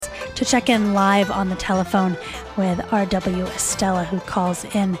to check in live on the telephone with RW Estella, who calls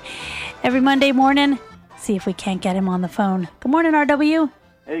in every Monday morning. See if we can't get him on the phone. Good morning, RW.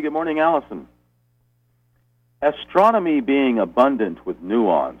 Hey, good morning, Allison. Astronomy being abundant with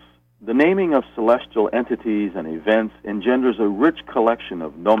nuance, the naming of celestial entities and events engenders a rich collection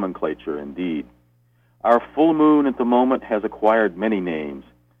of nomenclature indeed. Our full moon at the moment has acquired many names.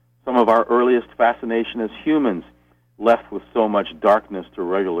 Some of our earliest fascination as humans, left with so much darkness to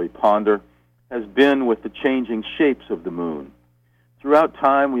regularly ponder, has been with the changing shapes of the moon. Throughout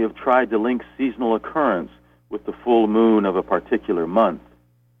time, we have tried to link seasonal occurrence with the full moon of a particular month.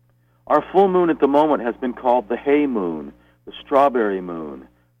 Our full moon at the moment has been called the hay moon, the strawberry moon,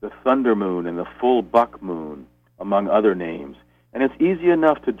 the thunder moon, and the full buck moon, among other names. And it's easy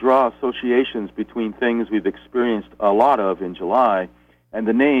enough to draw associations between things we've experienced a lot of in July and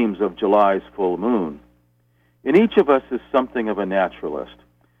the names of July's full moon. In each of us is something of a naturalist.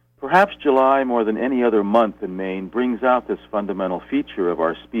 Perhaps July, more than any other month in Maine, brings out this fundamental feature of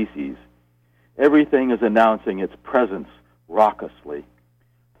our species. Everything is announcing its presence raucously.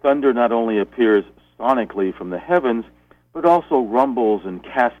 Thunder not only appears sonically from the heavens, but also rumbles and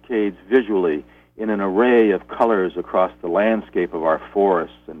cascades visually in an array of colors across the landscape of our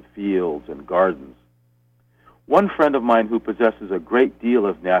forests and fields and gardens. One friend of mine who possesses a great deal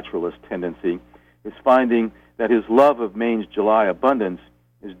of naturalist tendency is finding that his love of Maine's July abundance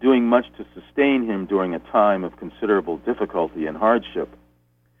is doing much to sustain him during a time of considerable difficulty and hardship.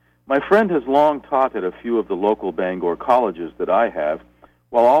 My friend has long taught at a few of the local Bangor colleges that I have,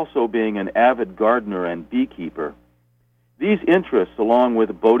 while also being an avid gardener and beekeeper. These interests, along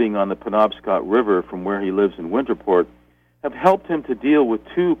with boating on the Penobscot River from where he lives in Winterport, have helped him to deal with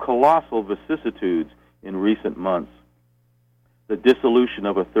two colossal vicissitudes in recent months: the dissolution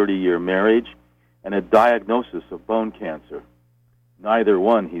of a 30-year marriage and a diagnosis of bone cancer. Neither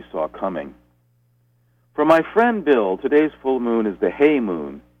one he saw coming. For my friend Bill, today's full moon is the hay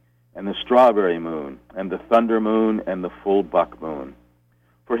moon and the strawberry moon and the thunder moon and the full buck moon.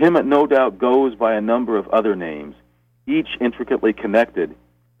 For him, it no doubt goes by a number of other names, each intricately connected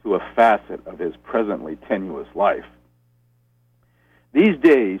to a facet of his presently tenuous life. These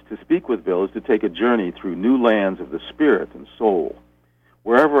days, to speak with Bill is to take a journey through new lands of the spirit and soul.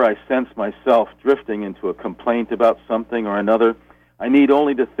 Wherever I sense myself drifting into a complaint about something or another, I need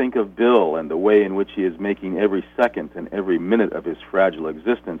only to think of Bill and the way in which he is making every second and every minute of his fragile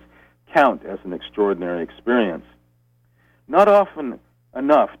existence count as an extraordinary experience. Not often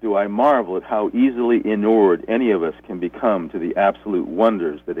enough do I marvel at how easily inured any of us can become to the absolute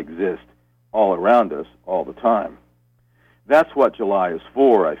wonders that exist all around us all the time. That's what July is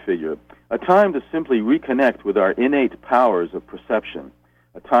for, I figure, a time to simply reconnect with our innate powers of perception,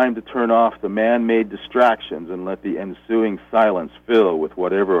 a time to turn off the man-made distractions and let the ensuing silence fill with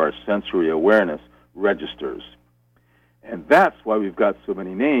whatever our sensory awareness registers. And that's why we've got so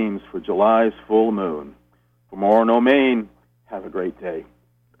many names for July's full moon. From Orono, Maine, have a great day.